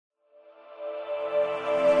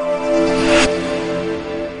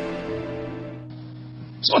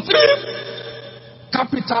So 3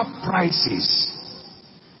 capital prices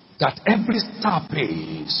that every star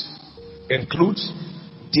pays includes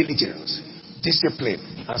diligence, discipline,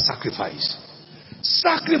 and sacrifice.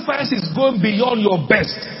 Sacrifice is going beyond your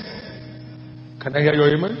best. Can I hear your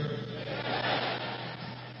amen?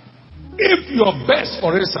 If your best,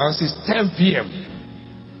 for instance, is 10 p.m.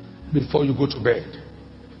 before you go to bed,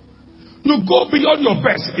 you go beyond your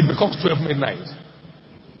best, it becomes 12 midnight.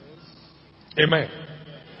 Amen.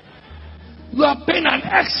 You are paying an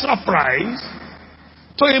extra price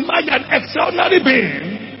to imagine an extraordinary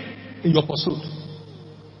being in your pursuit.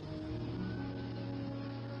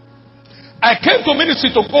 I came to ministry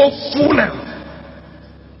to go full length.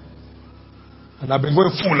 And I've been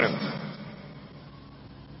going full length.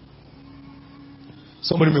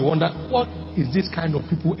 Somebody may wonder, what is this kind of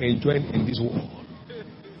people enjoying in this world?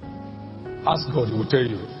 Ask God, He will tell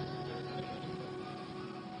you.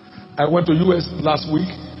 I went to US last week.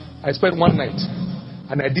 I spent one night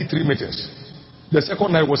and I did 3 meetings. The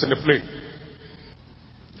second night was in a plane.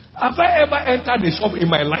 Have I ever entered a shop in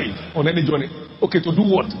my life on any journey? Okay, to do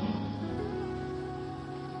what?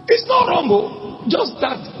 It's not wrong, though. Just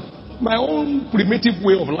that my own primitive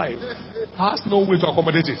way of life has no way to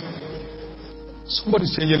accommodate it.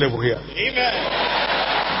 Somebody's changing level here. Amen.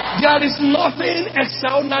 There is nothing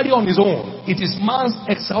extraordinary on its own. It is man's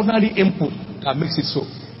extraordinary input that makes it so.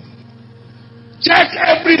 Check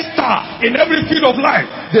every star in every field of life.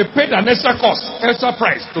 They paid an extra cost, extra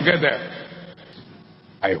price to get there.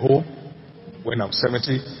 I hope when I'm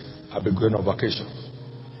 70, I'll be going on vacation.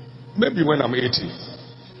 Maybe when I'm 80.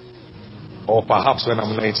 Or perhaps when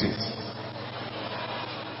I'm 90.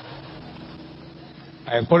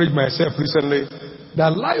 I encouraged myself recently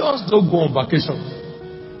that lions don't go on vacation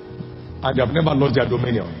and they have never lost their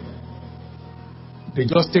dominion. They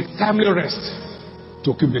just take timely rest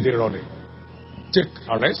to keep the day running. Take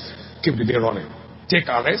a rest, keep the day running. Take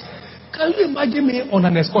a rest. Can you imagine me on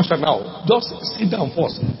an excursion now? Just sit down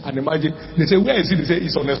first and imagine. They say, where is it? They say,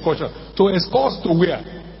 it's on excursion. To escort to where?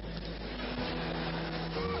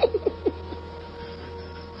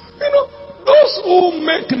 You know, those who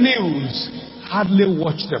make news hardly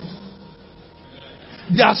watch them.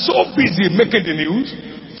 They are so busy making the news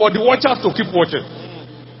for the watchers to keep watching.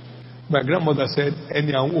 My grandmother said,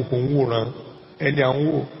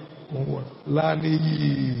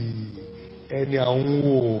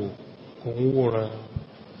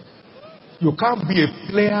 you can't be a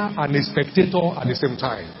player and a spectator at the same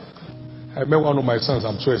time. I met one of my sons,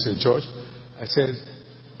 I'm sure it's in church. I said,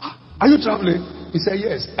 are you traveling? He said,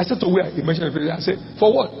 yes. I said, to where? He mentioned it. I said,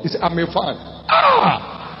 for what? He said, I'm a fan.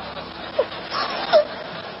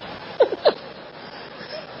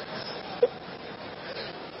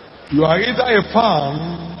 You are either a fan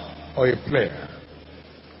or a player.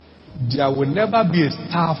 There will never be a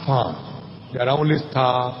star fan. There are only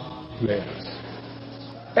star players.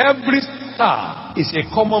 Every star is a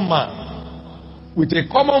common man with a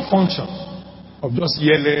common function of just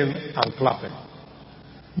yelling and clapping.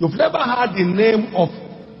 You've never heard the name of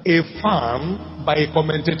a fan by a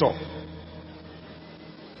commentator.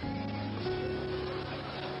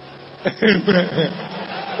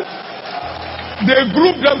 They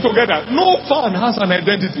group them together. No fan has an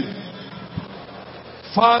identity.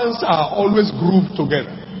 Fans are always grouped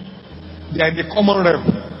together. They are in the common realm.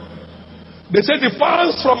 They say the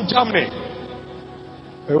fans from Germany.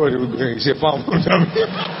 Everybody say fan from Germany.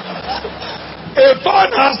 A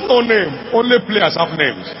fan has no name. Only players have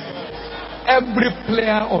names. Every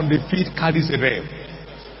player on the field carries a name.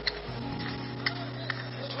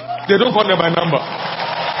 They don't call them by number.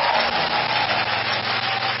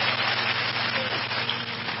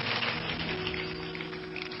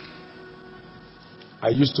 I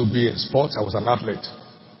used to be in sports. I was an athlete.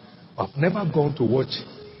 I've never gone to watch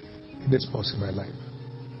any sports in my life.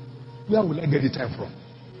 Where will I get the time from?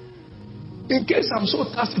 In case I'm so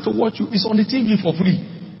thirsty to watch you, it's on the TV for free.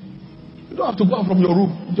 You don't have to go out from your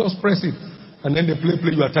room. You just press it. And then they play,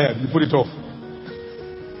 you are tired. You put it off.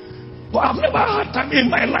 But I've never had time in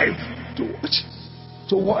my life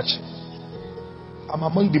to watch. I'm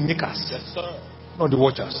among the makers. Yes, sir. Not the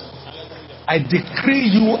watchers. I decree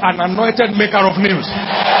you an anointed maker of news.